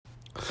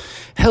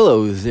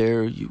Hello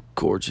there, you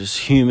gorgeous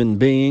human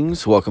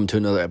beings. Welcome to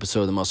another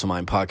episode of the Muscle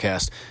Mind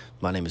Podcast.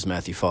 My name is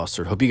Matthew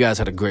Foster. Hope you guys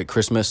had a great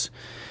Christmas.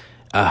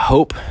 I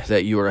hope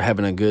that you are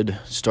having a good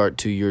start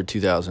to your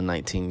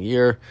 2019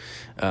 year.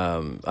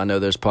 I know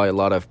there's probably a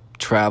lot of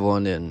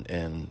traveling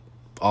and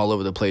all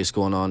over the place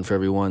going on for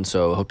everyone,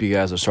 so I hope you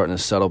guys are starting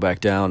to settle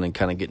back down and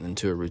kind of getting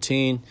into a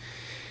routine.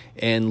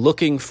 And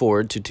looking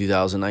forward to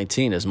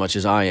 2019 as much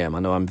as I am.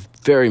 I know I'm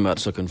very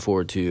much looking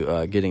forward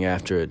to getting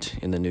after it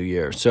in the new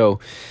year.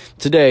 So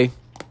today,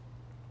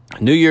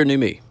 new year, new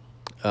me.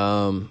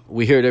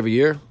 We hear it every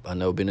year. I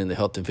know, been in the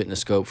health and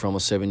fitness scope for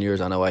almost 7 years.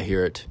 I know I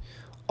hear it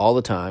all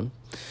the time.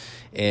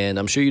 And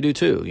I'm sure you do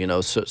too. You know,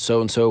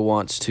 so-and-so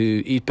wants to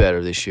eat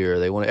better this year.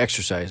 They want to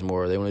exercise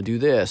more. They want to do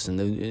this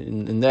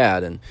and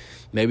that. And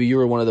maybe you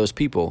were one of those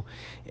people.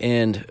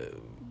 And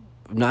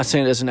not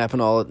saying it doesn't happen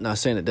all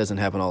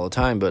the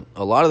time, but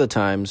a lot of the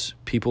times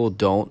people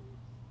don't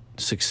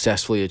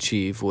successfully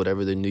achieve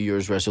whatever their New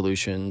Year's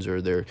resolutions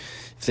or their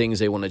things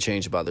they want to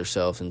change about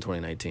themselves in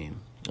 2019.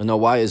 And now,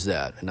 why is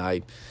that? And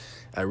I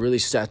really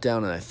sat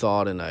down and I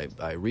thought and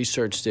I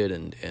researched it,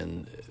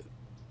 and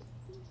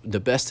the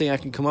best thing I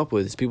can come up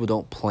with is people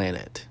don't plan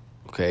it.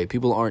 Okay,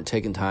 people aren't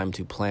taking time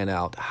to plan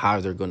out how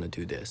they're going to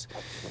do this.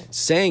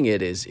 Saying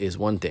it is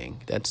one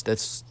thing.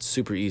 That's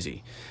super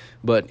easy.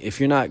 But if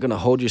you're not going to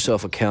hold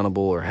yourself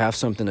accountable or have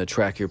something to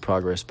track your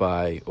progress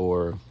by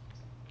or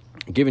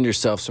giving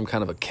yourself some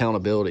kind of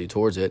accountability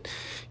towards it,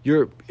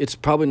 it's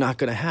probably not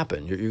going to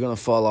happen. You're going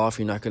to fall off.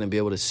 You're not going to be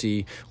able to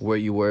see where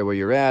you were, where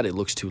you're at. It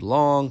looks too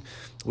long,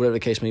 whatever the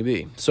case may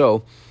be.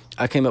 So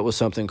I came up with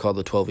something called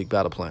the 12-week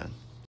battle plan.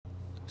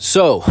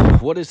 So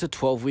what is the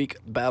 12-week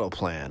battle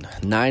plan?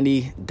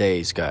 90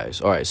 days,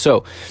 guys. All right,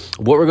 so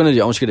what we're going to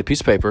do, I want you to get a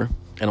piece of paper,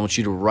 and I want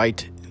you to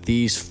write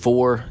these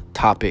 4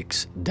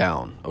 topics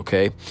down,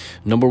 okay?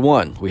 Number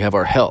 1, we have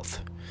our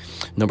health.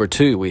 Number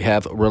 2, we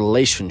have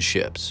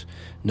relationships.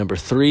 Number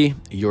 3,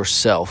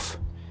 yourself.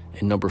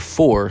 And number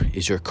 4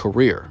 is your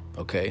career,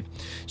 okay?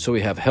 So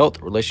we have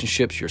health,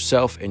 relationships,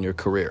 yourself, and your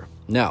career.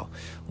 Now,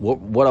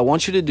 what I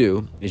want you to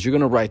do is you're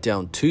going to write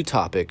down 2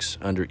 topics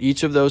under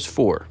each of those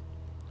 4,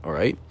 all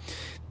right,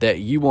 that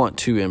you want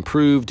to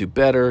improve, do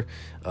better,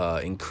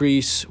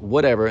 increase,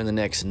 whatever in the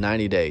next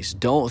 90 days.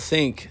 Don't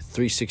think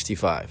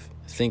 365.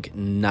 Think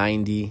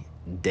 90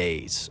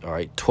 days, all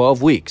right?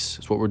 12 weeks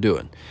is what we're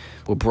doing.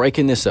 We're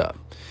breaking this up.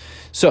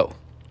 So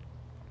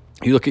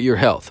you look at your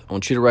health. I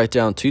want you to write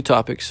down 2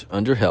 topics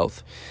under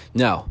health.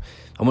 Now,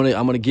 I'm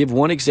gonna give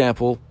one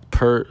example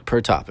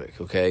per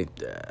topic, okay?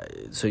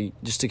 So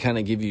just to kind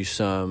of give you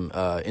some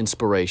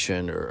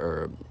inspiration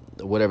or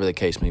whatever the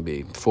case may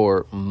be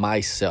for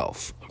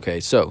myself. Okay,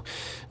 so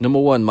number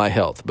 1, my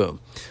health. Boom.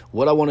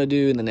 What I want to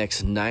do in the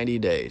next 90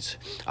 days,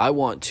 I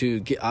want to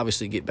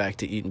get back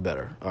to eating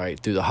better. All right,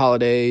 through the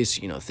holidays,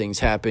 things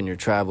happen, you're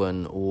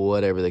traveling,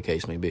 whatever the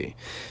case may be.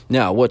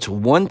 Now, what's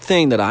one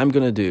thing that I'm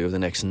going to do the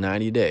next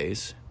 90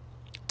 days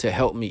to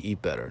help me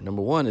eat better?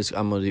 Number 1 is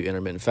I'm going to do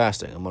intermittent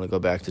fasting. I'm going to go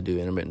back to do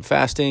intermittent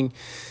fasting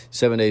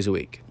 7 days a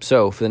week.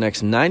 So for the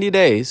next 90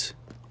 days,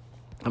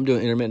 I'm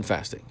doing intermittent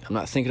fasting. I'm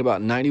not thinking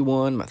about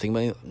 91. I'm not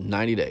thinking about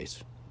 90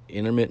 days.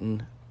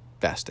 Intermittent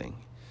fasting.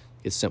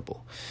 It's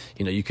simple.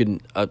 You can,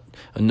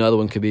 another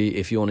one could be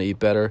if you want to eat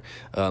better.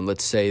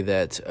 Let's say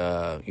that,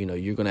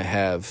 you're going to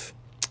have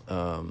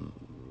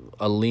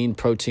a lean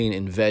protein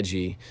and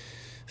veggie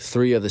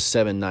 3 of the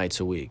 7 nights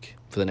a week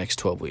for the next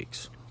 12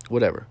 weeks.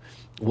 Whatever.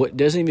 What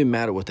doesn't even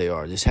matter what they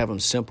are. Just have them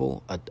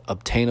simple,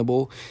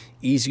 obtainable,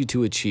 easy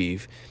to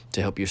achieve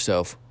to help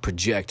yourself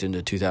project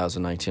into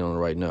 2019 on the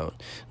right note.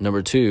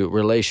 Number 2,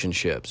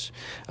 relationships.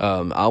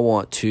 I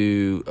want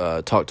to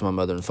talk to my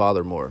mother and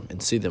father more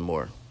and see them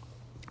more.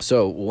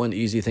 So one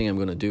easy thing I'm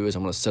going to do is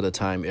I'm going to set a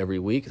time every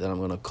week that I'm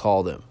going to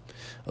call them.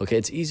 Okay,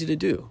 it's easy to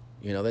do.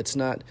 That's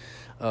not,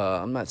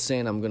 I'm not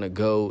saying I'm going to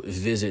go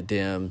visit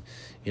them.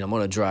 I'm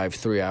going to drive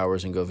 3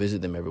 hours and go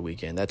visit them every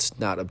weekend. That's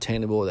not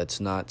obtainable. That's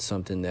not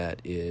something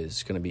that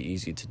is going to be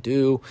easy to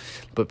do.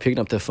 But picking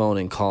up the phone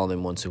and calling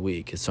them once a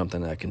week is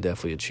something that I can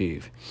definitely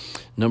achieve.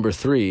 Number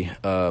 3,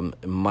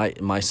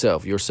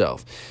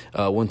 yourself.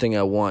 One thing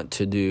I want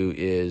to do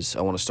is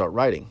I want to start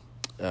writing.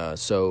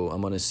 So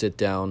I'm going to sit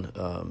down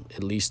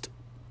at least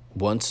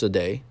once a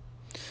day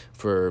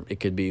it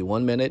could be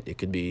 1 minute, it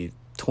could be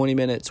 20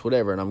 minutes,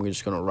 whatever, and I'm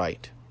just going to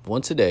write.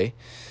 Once a day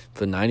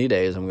for 90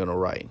 days, I'm going to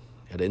write.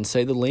 I didn't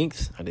say the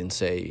length. I didn't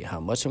say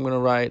how much I'm going to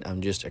write.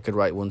 I could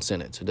write 1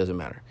 sentence. It doesn't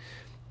matter.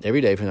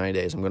 Every day for 90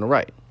 days, I'm going to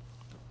write.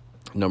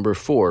 Number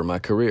 4, my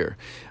career.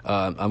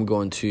 I'm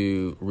going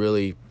to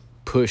really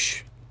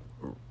push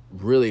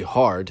really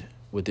hard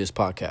with this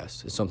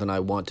podcast. It's something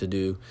I want to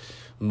do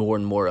more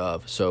and more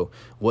of. So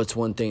what's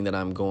one thing that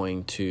I'm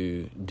going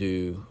to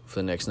do for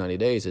the next 90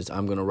 days is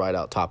I'm going to write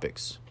out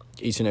topics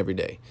each and every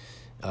day.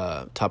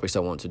 Topics I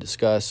want to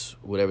discuss,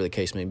 whatever the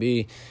case may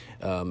be.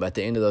 At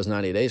the end of those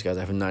 90 days, guys, I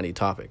have 90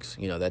 topics.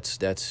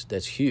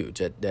 That's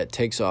huge. That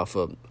takes off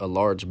a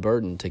large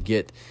burden to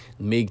get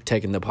me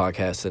taking the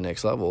podcast to the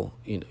next level.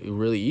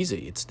 Really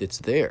easy. It's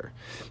there.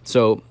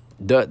 So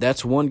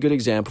that's one good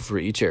example for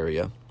each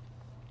area.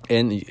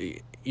 And,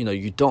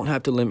 you don't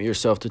have to limit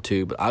yourself to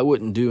 2, but I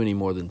wouldn't do any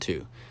more than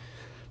 2.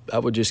 I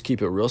would just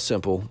keep it real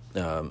simple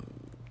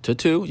to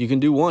 2. You can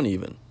do 1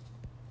 even.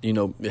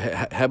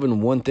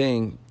 Having one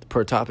thing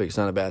per topic is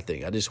not a bad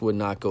thing. I just would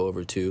not go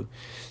over 2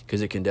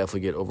 because it can definitely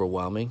get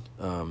overwhelming.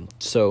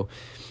 So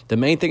the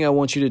main thing I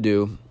want you to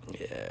do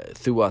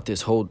throughout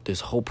this whole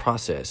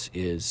process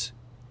is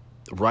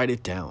write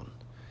it down.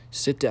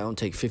 Sit down,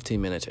 take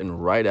 15 minutes,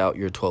 and write out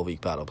your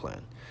 12-week battle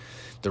plan.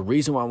 The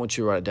reason why I want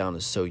you to write it down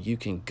is so you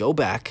can go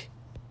back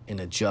and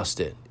adjust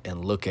it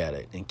and look at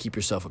it and keep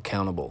yourself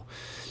accountable.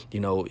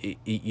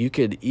 You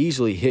could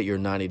easily hit your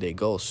 90-day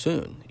goal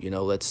soon.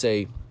 Let's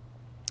say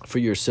for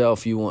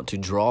yourself, you want to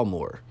draw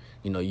more.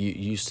 You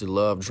used to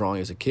love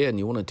drawing as a kid and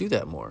you want to do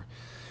that more.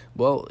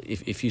 Well,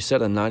 if you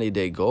set a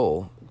 90-day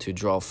goal to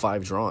draw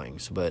 5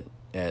 drawings, but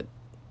at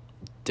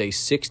day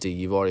 60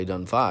 you've already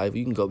done 5,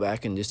 you can go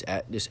back and just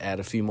add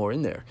a few more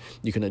in there.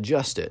 You can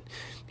adjust it.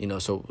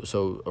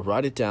 So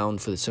write it down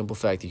for the simple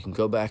fact that you can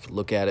go back,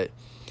 look at it,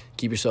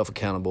 keep yourself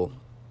accountable,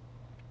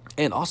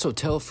 and also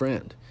tell a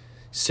friend.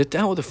 Sit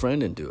down with a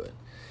friend and do it.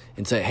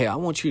 And say, hey, I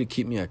want you to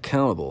keep me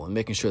accountable and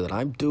making sure that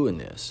I'm doing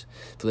this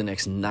for the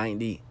next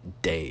 90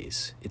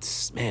 days.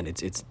 It's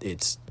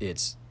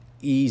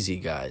easy,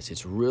 guys.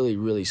 It's really,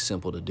 really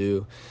simple to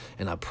do,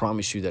 and I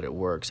promise you that it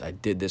works. I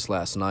did this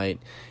last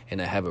night,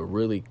 and I have a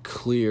really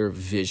clear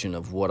vision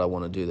of what I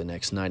want to do the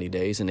next 90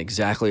 days and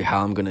exactly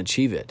how I'm going to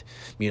achieve it.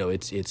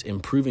 It's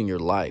improving your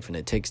life, and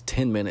it takes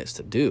 10 minutes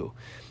to do.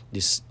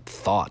 This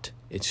thought.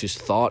 It's just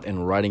thought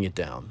and writing it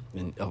down.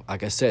 And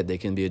like I said, they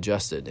can be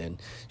adjusted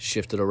and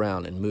shifted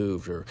around and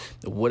moved or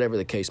whatever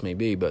the case may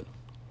be. But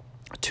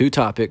 2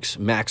 topics,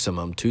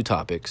 maximum 2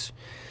 topics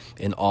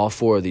in all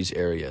 4 of these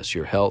areas: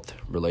 your health,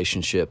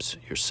 relationships,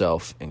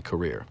 yourself, and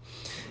career.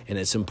 And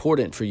it's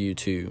important for you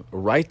to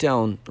write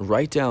down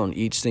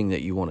each thing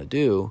that you want to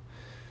do,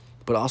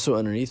 but also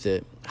underneath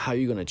it, how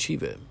you're going to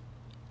achieve it.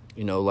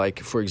 Like,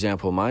 for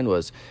example, mine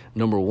was,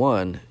 number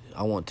 1,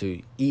 I want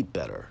to eat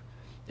better.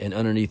 And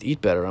underneath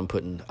eat better,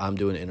 I'm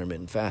doing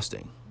intermittent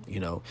fasting.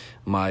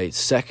 My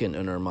second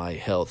under my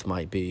health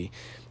might be,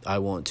 I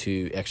want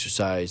to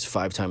exercise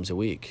 5 times a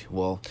week.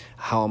 Well,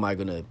 how am I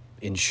going to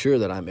ensure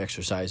that I'm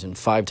exercising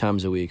 5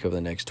 times a week over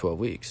the next 12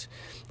 weeks?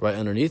 Right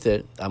underneath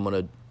it, I'm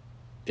going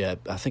to,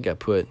 I'm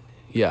going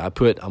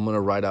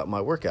to write out my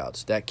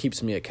workouts. That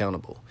keeps me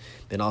accountable.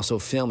 And also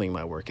filming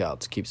my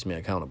workouts keeps me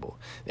accountable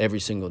every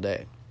single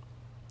day.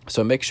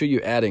 So make sure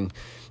you're adding,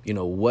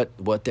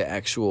 what the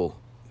actual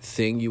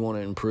thing you want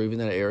to improve in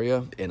that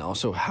area, and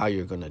also how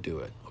you're going to do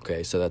it.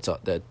 Okay, so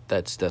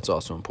that's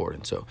also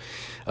important. So,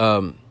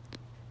 I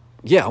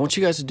want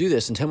you guys to do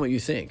this and tell me what you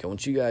think. I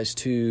want you guys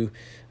to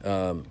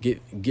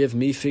give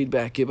me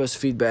feedback, give us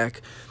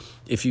feedback.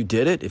 If you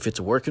did it, if it's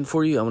working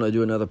for you, I'm going to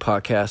do another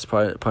podcast,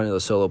 probably another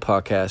solo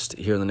podcast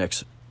here in the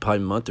next probably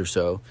month or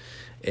so,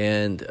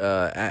 and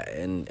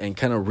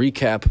kind of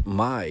recap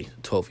my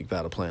 12-week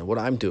battle plan, what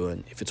I'm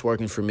doing, if it's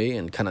working for me,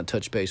 and kind of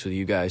touch base with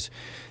you guys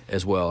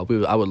as well.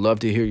 I would love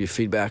to hear your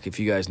feedback if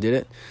you guys did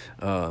it.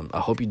 I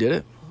hope you did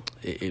it.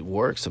 It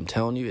works. I'm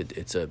telling you,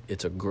 it's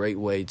a great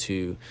way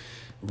to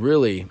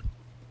really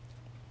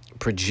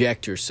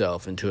project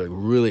yourself into a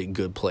really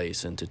good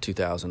place into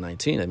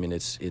 2019. I mean,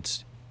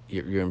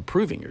 you're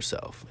improving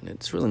yourself, and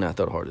it's really not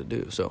that hard to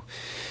do. So,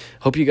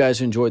 hope you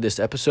guys enjoyed this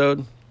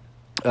episode.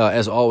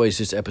 As always,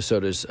 this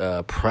episode is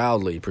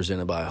proudly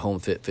presented by Home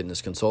Fit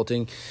Fitness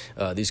Consulting.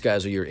 These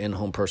guys are your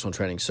in-home personal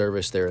training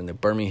service. They're in the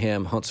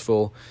Birmingham,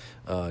 Huntsville,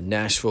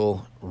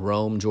 Nashville,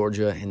 Rome,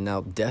 Georgia, and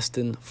now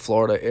Destin,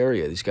 Florida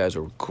area. These guys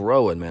are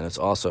growing, man. It's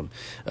awesome.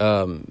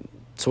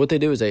 So what they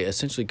do is they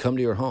essentially come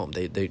to your home.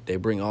 They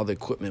bring all the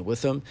equipment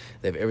with them.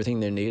 They have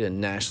everything they need. A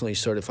nationally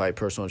certified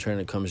personal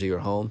trainer comes to your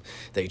home.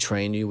 They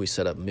train you. We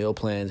set up meal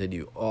plans. They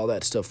do all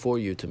that stuff for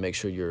you to make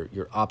sure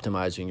you're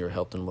optimizing your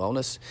health and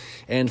wellness.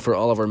 And for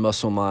all of our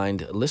Muscle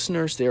Mind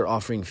listeners, they're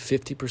offering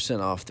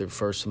 50% off their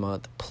first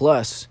month,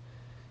 plus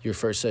your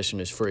first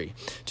session is free.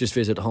 Just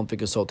visit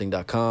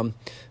homefitconsulting.com,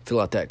 fill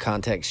out that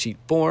contact sheet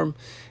form,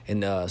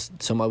 and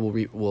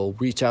somebody will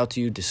reach out to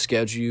you to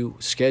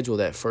schedule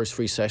that first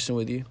free session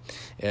with you.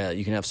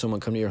 You can have someone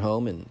come to your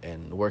home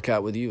and work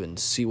out with you and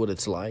see what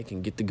it's like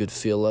and get the good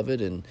feel of it,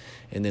 and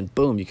then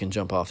boom, you can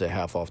jump off that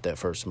half off that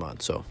first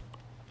month. So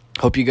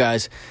hope you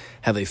guys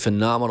have a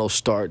phenomenal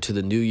start to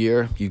the new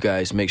year. You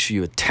guys make sure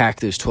you attack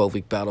this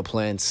 12-week battle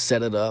plan,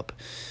 set it up,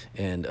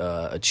 and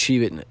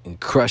achieve it and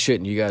crush it,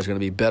 and you guys are going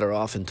to be better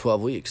off in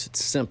 12 weeks.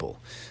 It's simple.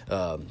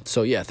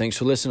 So, thanks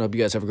for listening. Hope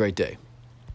you guys have a great day.